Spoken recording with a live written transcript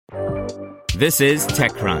This is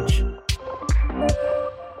TechCrunch.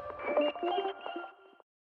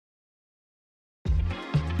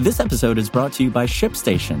 This episode is brought to you by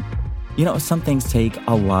ShipStation. You know, some things take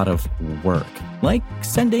a lot of work, like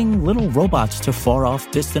sending little robots to far-off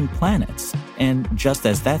distant planets. And just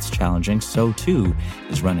as that's challenging, so too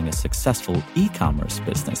is running a successful e-commerce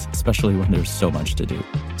business, especially when there's so much to do.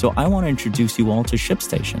 So I want to introduce you all to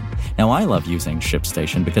ShipStation. Now, I love using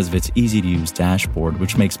ShipStation because of its easy-to-use dashboard,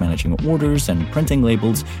 which makes managing orders and printing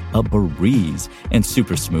labels a breeze and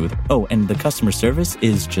super smooth. Oh, and the customer service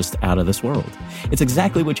is just out of this world. It's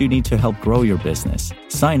exactly what you need to help grow your business.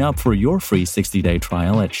 Sign up for your free 60-day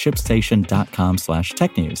trial at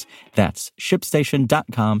shipstation.com/technews. That's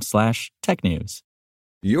shipstation.com/technews.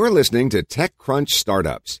 You're listening to TechCrunch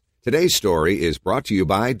Startups. Today's story is brought to you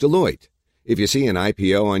by Deloitte. If you see an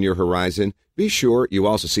IPO on your horizon, be sure you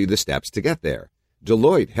also see the steps to get there.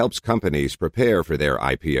 Deloitte helps companies prepare for their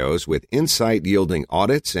IPOs with insight-yielding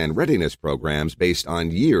audits and readiness programs based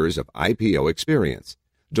on years of IPO experience.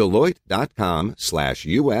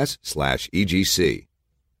 Deloitte.com/US/EGC.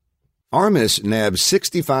 Armis nabs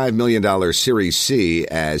 $65 million Series C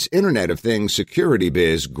as Internet of Things security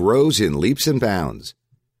biz grows in leaps and bounds.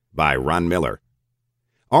 By Ron Miller.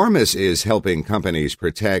 Armis is helping companies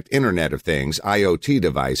protect Internet of Things IoT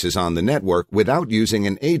devices on the network without using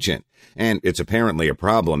an agent, and it's apparently a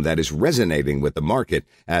problem that is resonating with the market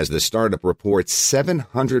as the startup reports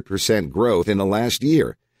 700% growth in the last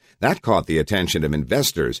year. That caught the attention of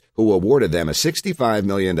investors who awarded them a $65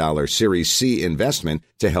 million Series C investment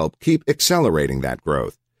to help keep accelerating that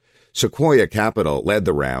growth. Sequoia Capital led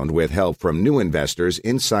the round with help from new investors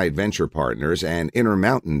Insight Venture Partners and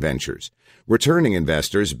Intermountain Ventures. Returning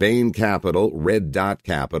investors Bain Capital, Red Dot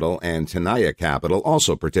Capital, and Tenaya Capital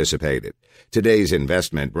also participated. Today's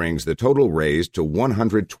investment brings the total raised to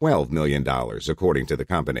 $112 million, according to the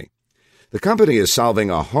company. The company is solving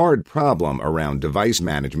a hard problem around device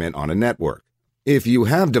management on a network. If you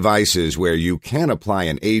have devices where you can't apply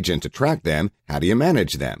an agent to track them, how do you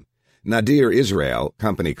manage them? Nadir Israel,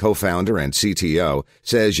 company co-founder and CTO,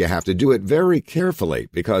 says you have to do it very carefully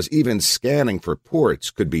because even scanning for ports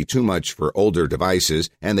could be too much for older devices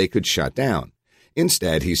and they could shut down.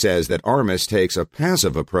 Instead, he says that Armis takes a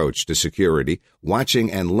passive approach to security,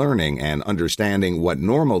 watching and learning and understanding what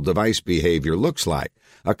normal device behavior looks like,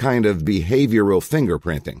 a kind of behavioral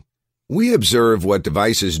fingerprinting. We observe what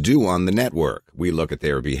devices do on the network. We look at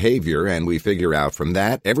their behavior and we figure out from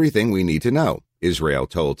that everything we need to know, Israel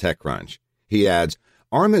told TechCrunch. He adds,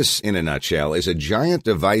 Armis, in a nutshell, is a giant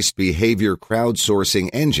device behavior crowdsourcing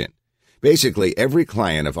engine. Basically, every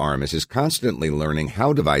client of Armis is constantly learning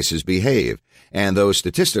how devices behave, and those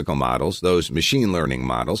statistical models, those machine learning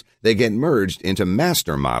models, they get merged into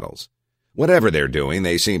master models. Whatever they're doing,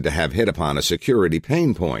 they seem to have hit upon a security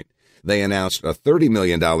pain point. They announced a $30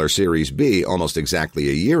 million Series B almost exactly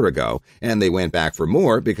a year ago, and they went back for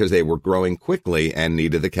more because they were growing quickly and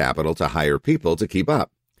needed the capital to hire people to keep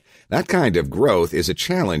up. That kind of growth is a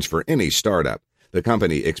challenge for any startup. The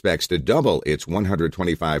company expects to double its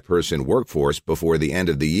 125-person workforce before the end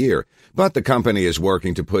of the year, but the company is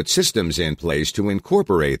working to put systems in place to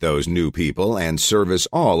incorporate those new people and service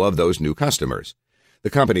all of those new customers. The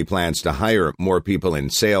company plans to hire more people in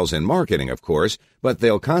sales and marketing, of course, but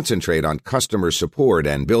they'll concentrate on customer support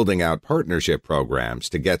and building out partnership programs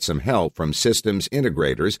to get some help from systems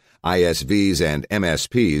integrators, ISVs, and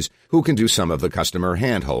MSPs who can do some of the customer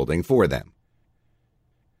hand-holding for them.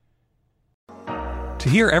 To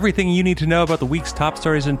hear everything you need to know about the week's top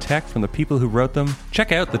stories in tech from the people who wrote them,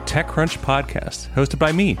 check out the TechCrunch podcast, hosted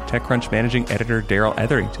by me, TechCrunch managing editor Daryl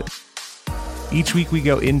Etherington. Each week we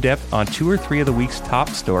go in-depth on 2 or 3 of the week's top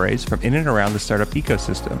stories from in and around the startup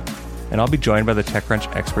ecosystem, and I'll be joined by the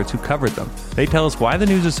TechCrunch experts who covered them. They tell us why the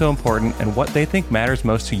news is so important and what they think matters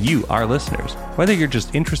most to you, our listeners, whether you're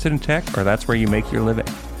just interested in tech or that's where you make your living.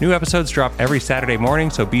 New episodes drop every Saturday morning,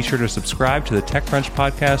 so be sure to subscribe to the TechCrunch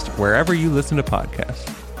podcast wherever you listen to podcasts.